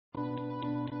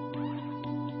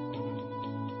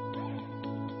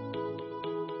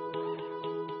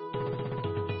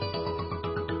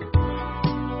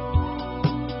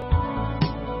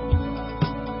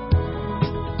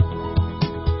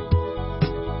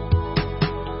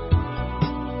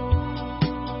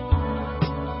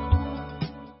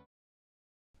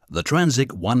The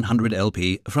Transic 100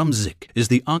 LP from ZIC is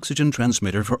the oxygen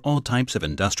transmitter for all types of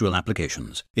industrial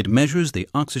applications. It measures the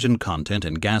oxygen content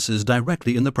in gases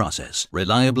directly in the process,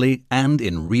 reliably and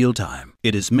in real time.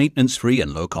 It is maintenance-free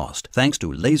and low cost, thanks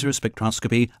to laser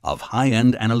spectroscopy of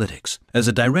high-end analytics, as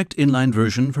a direct inline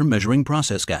version for measuring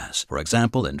process gas, for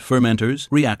example in fermenters,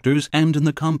 reactors, and in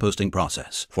the composting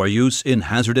process, for use in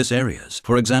hazardous areas,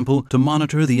 for example to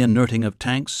monitor the inerting of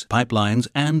tanks, pipelines,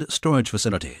 and storage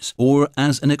facilities, or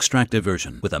as an extractive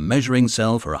version with a measuring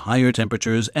cell for higher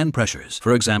temperatures and pressures,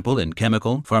 for example in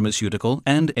chemical, pharmaceutical,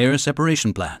 and air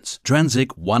separation plants.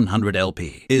 Transic 100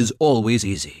 LP is always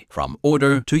easy, from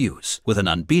order to use, with an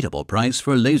unbeatable price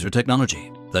for laser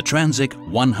technology. The Transic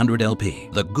 100 LP,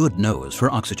 the good nose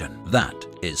for oxygen. That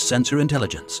is sensor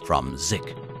intelligence from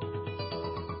ZIC.